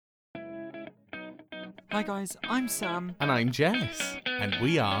Hi guys, I'm Sam. And I'm Jess. And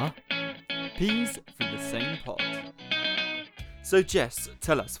we are... Peas from the same pod. So Jess,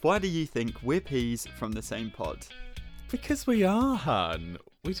 tell us, why do you think we're peas from the same pod? Because we are, hun.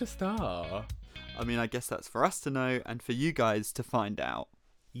 We just are. I mean, I guess that's for us to know and for you guys to find out.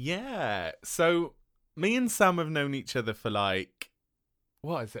 Yeah. So, me and Sam have known each other for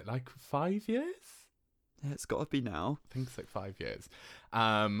what is it, 5 years? Yeah, it's got to be now. I think it's 5 years.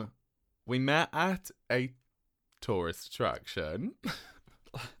 We met at a tourist attraction.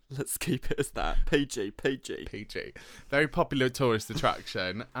 Let's keep it as that. PG. PG. Very popular tourist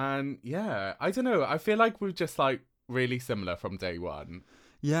attraction. And yeah, I don't know. I feel like we're just really similar from day one.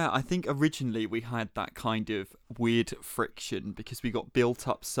 Yeah, I think originally we had that kind of weird friction because we got built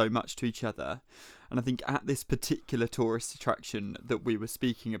up so much to each other. And I think at this particular tourist attraction that we were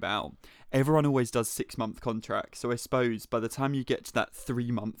speaking about, everyone always does 6-month contracts. So I suppose by the time you get to that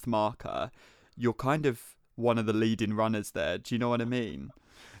 3-month marker, you're kind of one of the leading runners there. Do you know what I mean?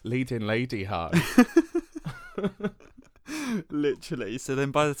 Leading lady, hun. Literally. So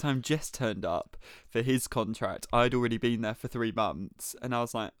then by the time Jess turned up for his contract, I'd already been there for 3 months. And I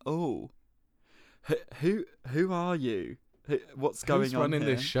was like, oh, who are you? What's going Who's on running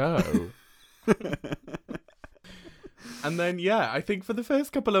here? this show? And then, yeah, I think for the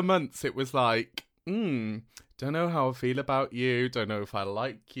first couple of months, it was don't know how I feel about you. Don't know if I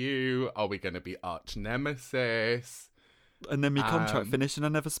like you. Are we going to be arch nemesis? And then my contract finished and I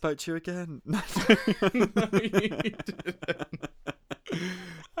never spoke to you again. No, you didn't.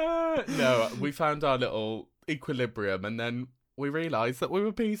 No, we found our little equilibrium and then we realised that we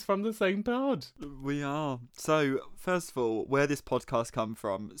were peas from the same pod. We are. So, first of all, where this podcast come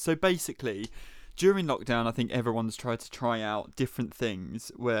from? So basically, during lockdown, I think everyone's tried to try out different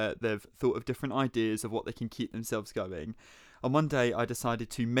things where they've thought of different ideas of what they can keep themselves going. And one day I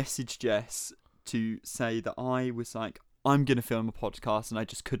decided to message Jess to say that I was like, I'm going to film a podcast and I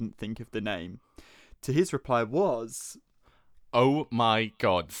just couldn't think of the name. To his reply was... Oh my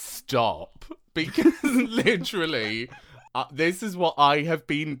God, stop. Because literally, this is what I have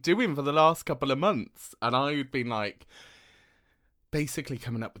been doing for the last couple of months. And I've been basically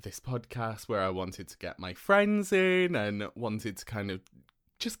coming up with this podcast where I wanted to get my friends in and wanted to kind of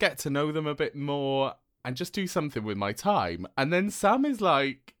just get to know them a bit more and just do something with my time. And then Sam is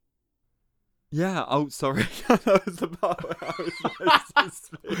like... Yeah, oh, sorry. That was the part where I was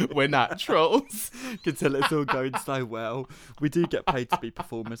supposed to speak. We're naturals. Can tell it's all going so well. We do get paid to be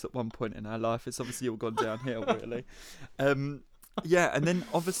performers at one point in our life. It's obviously all gone downhill, really. Yeah, and then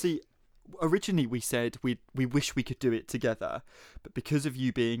obviously, originally we said we wish we could do it together, but because of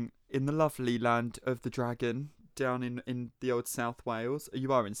you being in the lovely land of the dragon down in the old South Wales,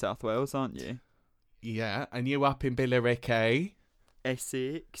 you are in South Wales, aren't you? Yeah, and you up in Billericay.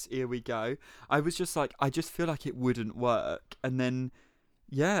 Essex, here we go. I was just like, I just feel like it wouldn't work. And then,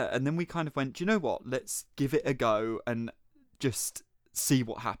 yeah, and then we kind of went, do you know what? Let's give it a go and just see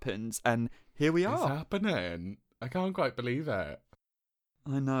what happens. And here we are. It's happening. I can't quite believe it.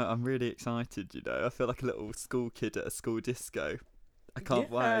 I know, I'm really excited, you know. I feel like a little school kid at a school disco. I can't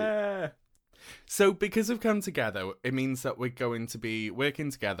wait. So because we've come together, it means that we're going to be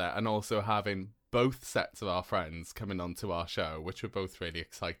working together and also having both sets of our friends coming onto our show, which we're both really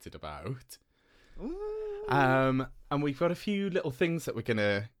excited about. Ooh. And we've got a few little things that we're going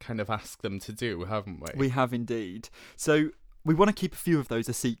to kind of ask them to do, haven't we? We have indeed. So we want to keep a few of those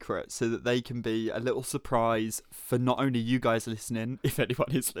a secret so that they can be a little surprise for not only you guys listening, if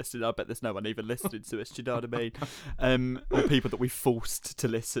anyone is listening. I bet there's no one even listening to us, do you know what I mean? Or people that we forced to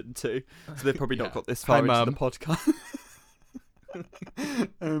listen to. So they've probably not got this far into the podcast.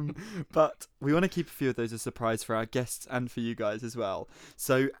 But we want to keep a few of those a surprise for our guests and for you guys as well.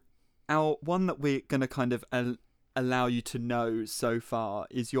 So our one that we're going to kind of allow you to know so far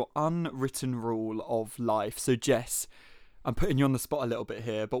is your unwritten rule of life. So Jess, I'm putting you on the spot a little bit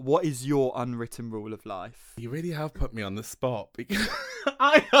here, but what is your unwritten rule of life? You really have put me on the spot because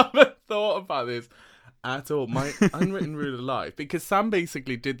I haven't thought about this at all. My unwritten rule of life, because Sam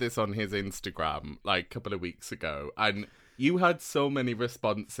basically did this on his Instagram a couple of weeks ago, and you had so many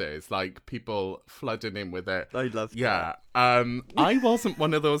responses, people flooding in with it. I love that. Yeah. I wasn't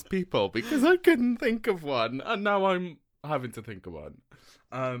one of those people because I couldn't think of one, and now I'm having to think of one.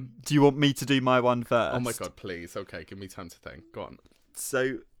 Do you want me to do my one first? Oh my God, please. Okay, give me time to think. Go on.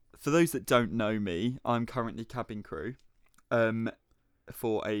 So, for those that don't know me, I'm currently cabin crew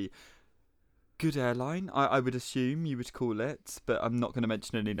for a good airline, I would assume you would call it, but I'm not going to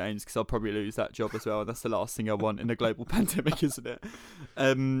mention any names because I'll probably lose that job as well. That's the last thing I want in a global pandemic, isn't it?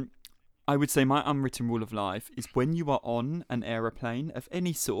 I would say my unwritten rule of life is when you are on an aeroplane of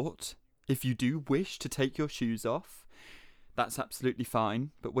any sort, If you do wish to take your shoes off, that's absolutely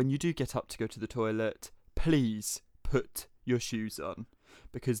fine. But when you do get up to go to the toilet, please put your shoes on,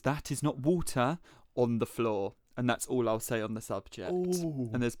 because that is not water on the floor. And that's all I'll say on the subject. Ooh.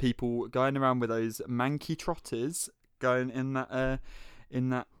 And there's people going around with those manky trotters going in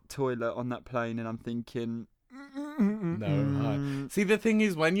that toilet on that plane, and I'm thinking, No. See, the thing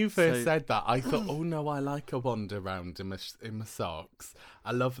is, when you first So- said that, I thought, oh no, I like a wander around in my socks.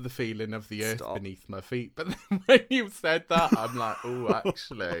 I love the feeling of the earth Stop. beneath my feet. But then when you said that, I'm like, oh,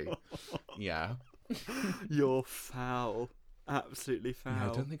 actually, yeah. You're foul. Absolutely foul.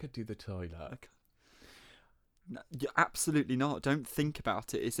 Yeah, I don't think I'd do the toilet. Okay. No, absolutely not. Don't think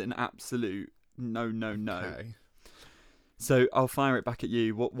about it. It's an absolute no. Okay. So I'll fire it back at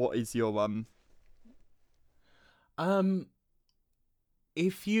you. What is your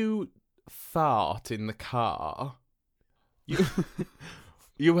If you fart in the car, you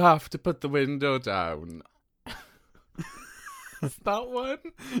you have to put the window down. Is that one?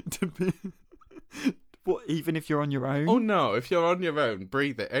 to be? What? Even if you're on your own? Oh no, if you're on your own,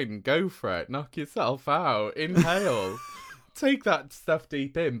 breathe it in, go for it, knock yourself out, inhale. Take that stuff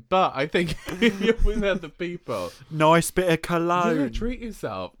deep in. But I think if you're with other people, Nice bit of cologne. yeah, treat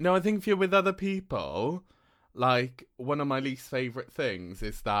yourself. No, I think if you're with other people, like, one of my least favourite things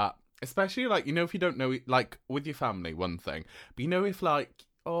is that, especially, like, you know, if you don't know, like, with your family, one thing, but you know, if, like,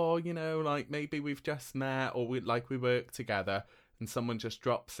 oh, you know, like, maybe we've just met, or we work together, and someone just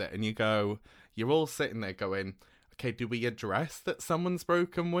drops it, and you go, you're all sitting there going, okay, do we address that someone's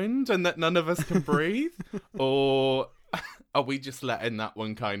broken wind and that none of us can breathe? Or are we just letting that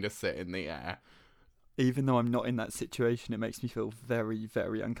one kind of sit in the air? Even though I'm not in that situation, it makes me feel very,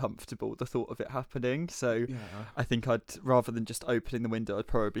 very uncomfortable, the thought of it happening. So Yeah. I think rather than just opening the window, I'd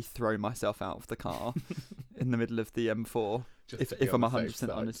probably throw myself out of the car in the middle of the M4, Just to if be I'm on the 100% safe side.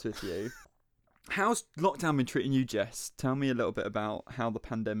 honest with you. How's lockdown been treating you, Jess? Tell me a little bit about how the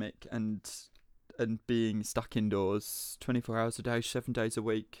pandemic and being stuck indoors 24 hours a day, 7 days a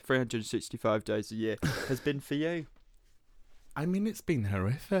week, 365 days a year has been for you. I mean, it's been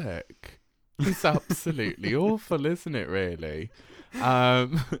horrific. It's absolutely awful, isn't it, really?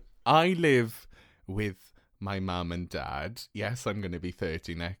 I live with my mum and dad. Yes, I'm going to be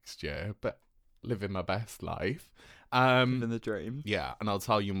 30 next year, but living my best life. Living the dream. Yeah, and I'll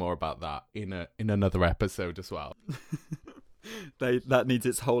tell you more about that in another episode as well. That needs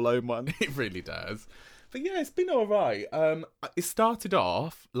its whole own one. It really does. But yeah, it's been all right. It started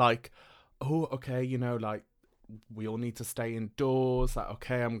off like, oh, okay, you know, like, we all need to stay indoors. Like,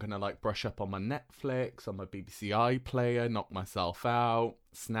 okay, I'm gonna like brush up on my Netflix, on my BBC iPlayer, knock myself out,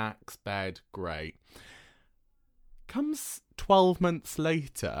 snacks, bed, great. Comes 12 months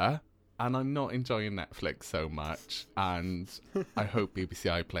later, and I'm not enjoying Netflix so much, and I hope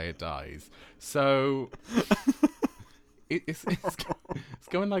BBC iPlayer dies. So it's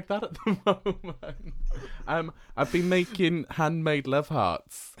going like that at the moment. I've been making handmade love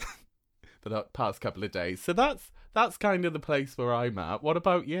hearts for the past couple of days. So that's kind of the place where I'm at. What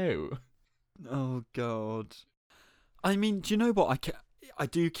about you? Oh God. I mean, do you know what? I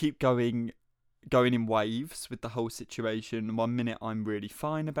do keep going in waves with the whole situation. 1 minute I'm really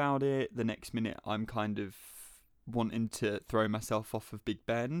fine about it. The next minute I'm kind of wanting to throw myself off of Big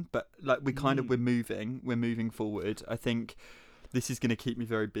Ben. But like we're moving forward. I think this is going to keep me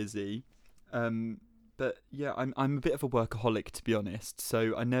very busy. But yeah, I'm a bit of a workaholic, to be honest.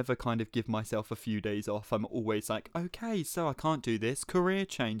 So I never kind of give myself a few days off. I'm always like, okay, so I can't do this. Career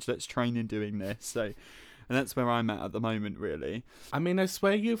change. Let's train in doing this. So, and that's where I'm at the moment, really. I mean, I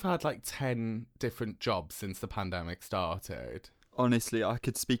swear you've had like 10 different jobs since the pandemic started. Honestly, I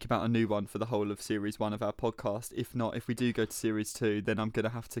could speak about a new one for the whole of Series 1 of our podcast. If not, if we do go to Series 2, then I'm going to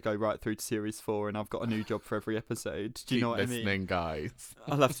have to go right through to Series 4, and I've got a new job for every episode. Do you Keep know what I listening, mean? guys.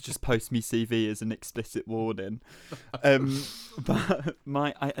 I'll have to just post me CV as an explicit warning. But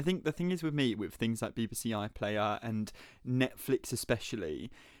I think the thing is with me, with things like BBC iPlayer and Netflix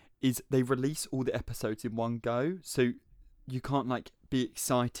especially, is they release all the episodes in one go. So you can't like be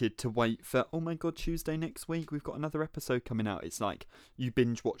excited to wait for, oh my God, Tuesday next week, we've got another episode coming out. It's like you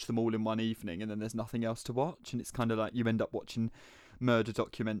binge watch them all in one evening and then there's nothing else to watch. And it's kind of like you end up watching murder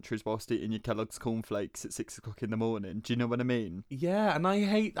documentaries whilst eating your Kellogg's cornflakes at 6 o'clock in the morning. Do you know what I mean? Yeah, and I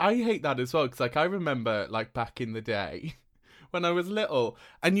hate that as well, because like I remember like back in the day when I was little,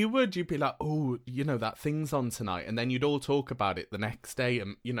 and you'd be like, oh, you know, that thing's on tonight, and then you'd all talk about it the next day,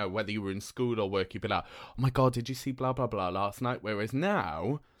 and you know, whether you were in school or work, you'd be like, oh my God, did you see blah blah blah last night? Whereas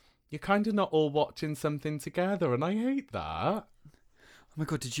now you're kind of not all watching something together, and I hate that. Oh my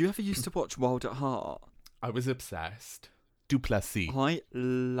God, did you ever used to watch Wild at Heart? I was obsessed. Duplessis. I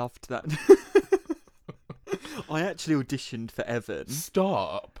loved that. I actually auditioned for Evan.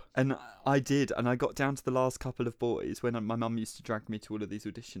 Stop. And I did, and I got down to the last couple of boys when my mum used to drag me to all of these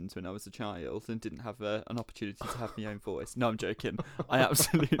auditions when I was a child and didn't have an opportunity to have my own voice. No, I'm joking. I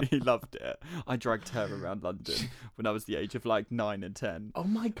absolutely loved it. I dragged her around London when I was the age of like 9 and 10. Oh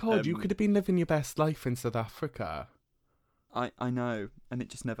my God, you could have been living your best life in South Africa. I know, and it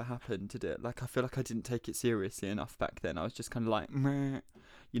just never happened, did it? Like, I feel like I didn't take it seriously enough back then. I was just kind of like, meh.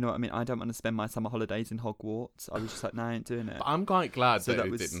 You know what I mean? I don't want to spend my summer holidays in Hogwarts. I was just like, no, I ain't doing it. But I'm quite glad So that that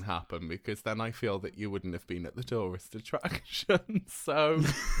it was- didn't happen, because then I feel that you wouldn't have been at the tourist attraction. So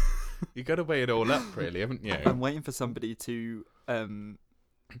you got to weigh it all up, really, haven't you? I'm waiting for somebody to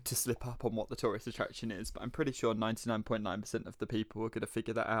slip up on what the tourist attraction is, but I'm pretty sure 99.9% of the people are going to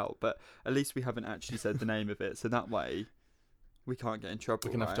figure that out. But at least we haven't actually said the name of it, so that way we can't get in trouble.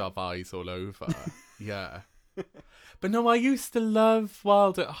 We're going to have to right? have eyes all over. Yeah. But no, I used to love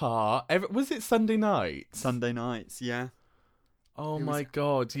Wild at Heart. Was it Sunday night? Sunday nights, yeah. Oh It my was-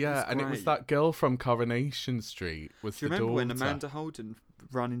 God, yeah. was And it was great. that girl from Coronation Street. Was Do you the remember when daughter. Amanda Holden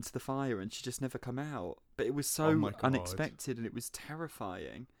ran into the fire and she just never come out? But it was so Oh my God. unexpected and it was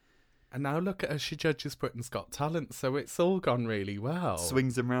terrifying. And now look at her, she judges Britain's Got Talent, so it's all gone really well.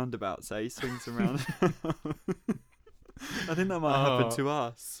 Swings and roundabouts, eh? Swings and roundabouts. I think that might happen to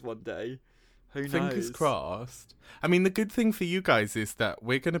us one day. Who knows? Fingers crossed. I mean, the good thing for you guys is that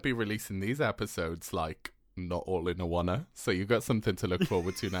we're going to be releasing these episodes, like, not all in a oneer, so you've got something to look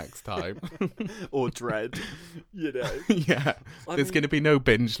forward to next time. Or dread, you know. Yeah, I there's mean- going to be no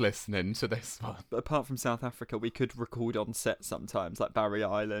binge listening to this one. But apart from South Africa, we could record on set sometimes, like Barry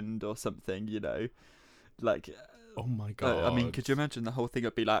Island or something, you know. Like, Oh my God. I mean, could you imagine the whole thing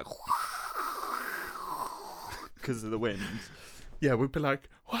would be like because of the wind? Yeah, we'd be like,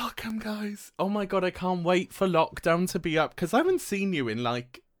 welcome, guys. Oh my God, I can't wait for lockdown to be up, because I haven't seen you in,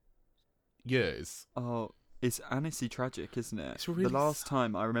 like, years. Oh, it's honestly tragic, isn't it? It's really the last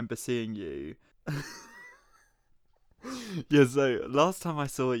time I remember seeing you. Yeah, so last time I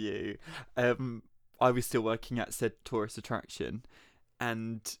saw you, I was still working at said tourist attraction,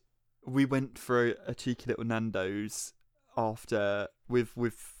 and we went for a cheeky little Nando's after with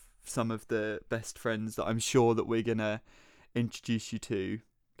some of the best friends that I'm sure that we're gonna introduce you to.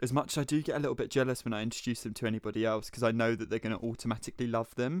 As much as I do get a little bit jealous when I introduce them to anybody else, because I know that they're going to automatically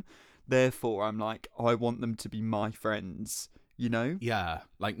love them. Therefore, I'm like, I want them to be my friends, you know? Yeah,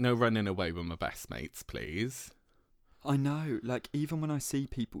 like, no running away with my best mates, please. I know, like, even when I see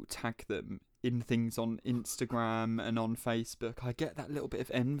people tag them in things on Instagram and on Facebook, I get that little bit of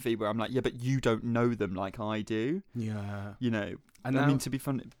envy where I'm like, yeah, but you don't know them like I do, Yeah. you know? And I now, mean, to be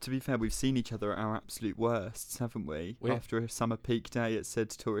fair, we've seen each other at our absolute worsts, haven't we? We- After a summer peak day at said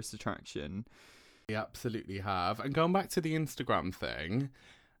tourist attraction. we absolutely have. And going back to the Instagram thing,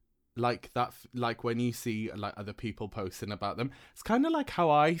 like that, like when you see like other people posting about them, it's kind of like how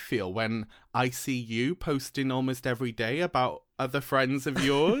I feel when I see you posting almost every day about other friends of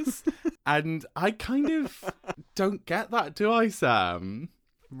yours. And I kind of don't get that, do I, Sam?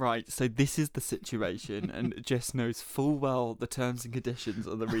 Right, so this is the situation, and Jess knows full well the terms and conditions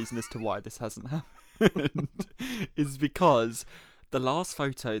are the reason as to why this hasn't happened. Is because the last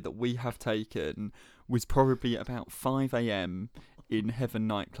photo that we have taken was probably about 5 a.m. in Heaven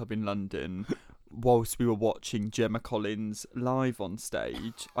nightclub in London, whilst we were watching Gemma Collins live on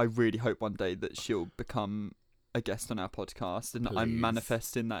stage. I really hope one day that she'll become a guest on our podcast, and I'm Please.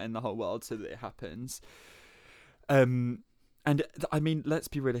 manifesting that in the whole world so that it happens. And I mean, let's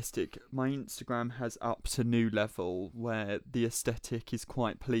be realistic. My Instagram has up to new level where the aesthetic is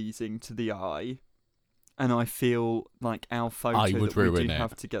quite pleasing to the eye, and I feel like our photo I would that we ruin do it.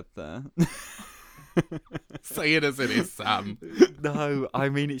 have together. Say it as it is, Sam. No, I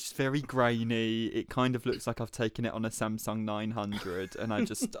mean it's very grainy. It kind of looks like I've taken it on a Samsung 900, and I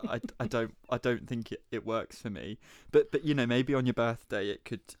just I don't think it works for me. But you know, maybe on your birthday it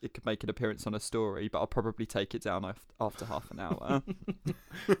could make an appearance on a story, but I'll probably take it down after half an hour.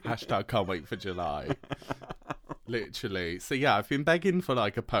 Hashtag can't wait for July. Literally. So yeah, I've been begging for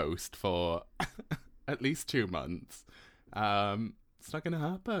like a post for at least 2 months. It's not gonna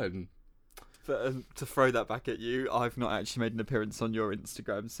happen. But to throw that back at you, I've not actually made an appearance on your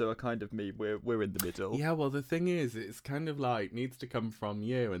Instagram, so I kind of mean we're in the middle. Yeah, well, the thing is, it's kind of like needs to come from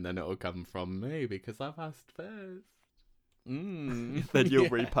you, and then it'll come from me because I've asked first. Then you'll Yeah.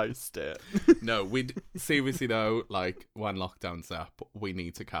 repost it. No, we'd seriously though. Like when lockdown's up, we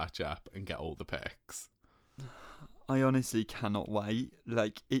need to catch up and get all the pics. I honestly cannot wait.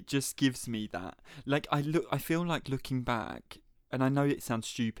 Like, it just gives me that. Like, I feel like looking back, and I know it sounds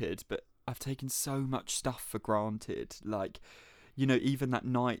stupid, but I've taken so much stuff for granted. Like, you know, even that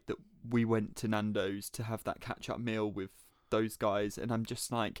night that we went to Nando's to have that catch-up meal with those guys, and I'm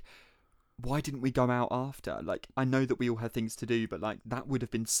just like, why didn't we go out after? Like, I know that we all had things to do, but like that would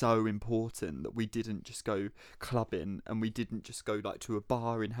have been so important that we didn't just go clubbing and we didn't just go like to a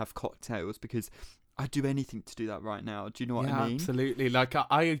bar and have cocktails, because I'd do anything to do that right now. Do you know what I mean? Absolutely. Like,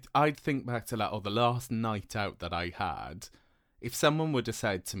 I'd think back to like, the last night out that I had. If someone would have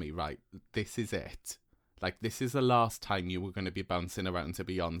said to me, right, this is it. Like, this is the last time you were going to be bouncing around to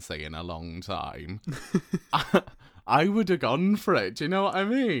Beyonce in a long time. I would have gone for it. Do you know what I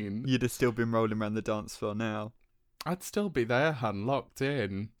mean? You'd have still been rolling around the dance floor now. I'd still be there, hun, locked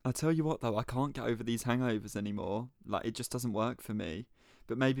in. I tell you what, though, I can't get over these hangovers anymore. Like, it just doesn't work for me.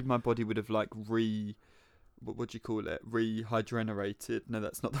 But maybe my body would have, like, what do you call it? Rehydrenated. No,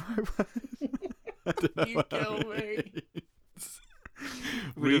 that's not the right word. I don't know. You kill me.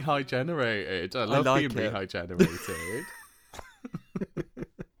 Rehydrated. I love like being it. rehydrated.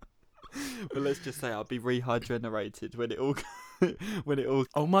 But let's just say I'll be rehydrated when it all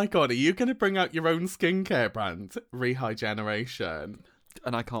Oh my god, are you going to bring out your own skincare brand? Rehygeneration.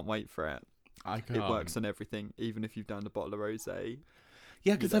 And I can't wait for it. I can't. It works on everything, even if you've done a bottle of rosé.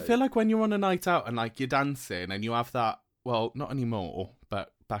 Yeah, because I feel like when you're on a night out and like you're dancing and you have that, well, not anymore,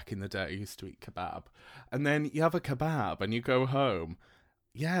 but back in the day I used to eat kebab. And then you have a kebab and you go home.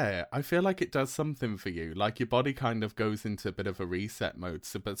 Yeah, I feel like it does something for you. Like your body kind of goes into a bit of a reset mode.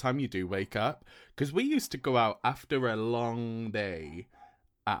 So by the time you do wake up, because we used to go out after a long day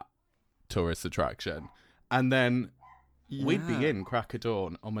at tourist attraction, and then we'd be in crack of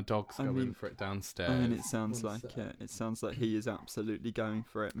dawn. Oh, my dog's going for it downstairs. I mean, it sounds like it. It sounds like he is absolutely going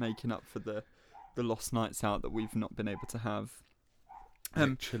for it, making up for the lost nights out that we've not been able to have.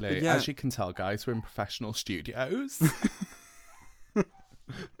 Literally, as you can tell, guys, we're in professional studios.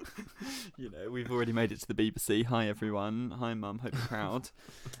 You know, we've already made it to the BBC. Hi, everyone. Hi, Mum. Hope you're proud.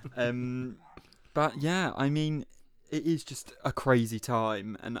 But yeah, I mean, it is just a crazy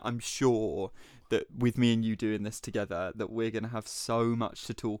time, and I'm sure that with me and you doing this together, that we're going to have so much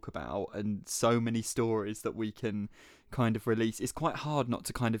to talk about and so many stories that we can kind of release. It's quite hard not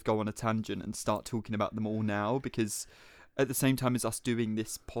to kind of go on a tangent and start talking about them all now, because at the same time as us doing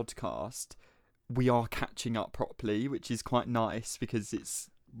this podcast, we are catching up properly, which is quite nice because it's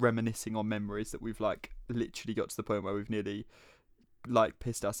reminiscing on memories that we've like literally got to the point where we've nearly like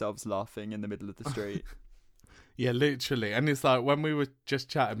pissed ourselves laughing in the middle of the street. Yeah, literally. And it's like when we were just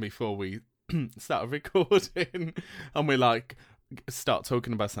chatting before we started recording and we like start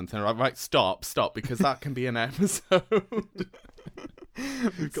talking about something, right, stop, because that can be an episode.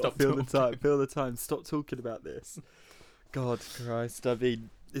 We've got to feel the time, stop talking about this. God Christ, I mean,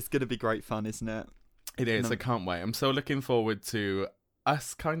 it's going to be great fun, isn't it? It is. I can't wait. I'm so looking forward to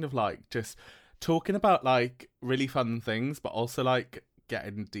us kind of like just talking about like really fun things, but also like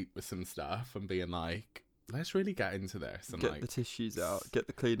getting deep with some stuff and being like, let's really get into this. And get like the tissues out, get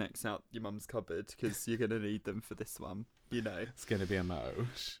the Kleenex out your mum's cupboard, because you're going to need them for this one, you know. It's going to be a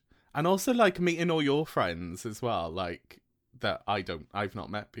mosh. And also like meeting all your friends as well, like that I've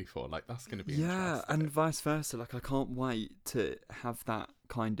not met before. Like that's going to be interesting. And vice versa. Like I can't wait to have that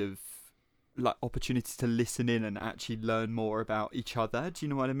kind of like opportunity to listen in and actually learn more about each other. Do you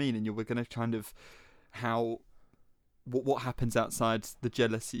know what I mean? And we're going to kind of what happens outside the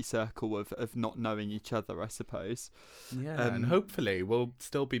jealousy circle of not knowing each other, I suppose. Yeah, and hopefully we'll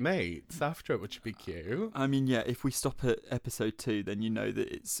still be mates after it, which would be cute. I mean, yeah, if we stop at episode 2, then you know that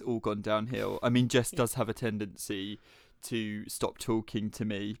it's all gone downhill. I mean, Jess does have a tendency to stop talking to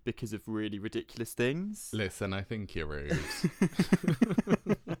me because of really ridiculous things. Listen, I think you're rude.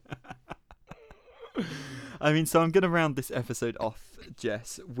 I mean, so I'm going to round this episode off,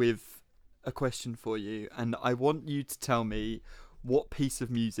 Jess, with a question for you, and I want you to tell me what piece of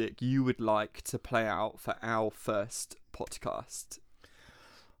music you would like to play out for our first podcast.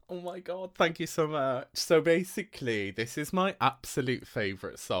 Oh my god, thank you so much. So basically, this is my absolute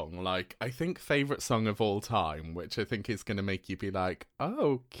favourite song. Like, I think favourite song of all time, which I think is going to make you be like,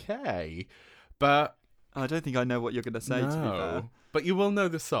 okay. But I don't think I know what you're going to say, to be fair. But you will know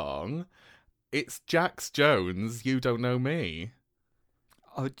the song. It's Jax Jones, You Don't Know Me.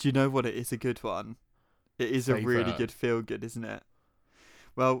 Oh, do you know what? It is a good one. It is a really good feel-good, isn't it?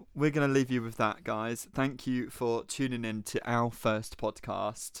 Well, we're going to leave you with that, guys. Thank you for tuning in to our first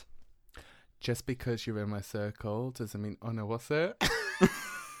podcast. Just because you're in my circle doesn't mean... Oh, no, what's it?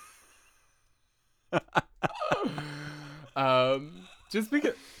 Just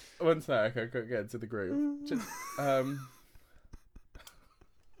because... One sec, I can't get into the groove. Just,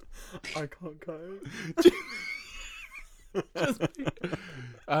 I can't go.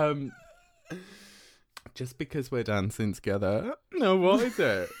 Just because we're dancing together. No, what is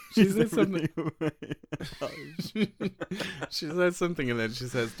it? She says something. She says something and then she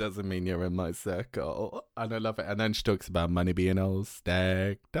says, doesn't mean you're in my circle. And I love it. And then she talks about money being all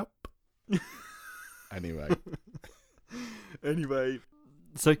stacked up. Anyway.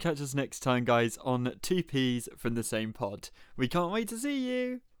 So catch us next time, guys, on Two Peas from the Same Pod. We can't wait to see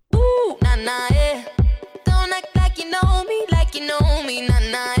you. Ooh, nah, nah, yeah. Don't act like you know me, nah,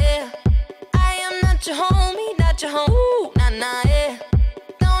 nah, yeah. I am not your homie, Ooh, nah, nah, yeah.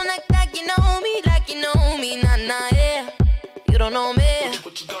 Don't act like you know me, nah, nah, yeah. You don't know me.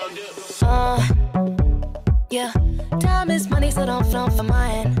 What you gonna do? Yeah. Time is money, so don't flaunt for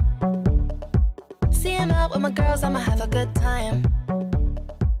mine. See him out with my girls, I'ma have a good time.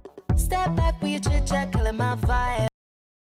 Step back with your chit chat, killing my vibe.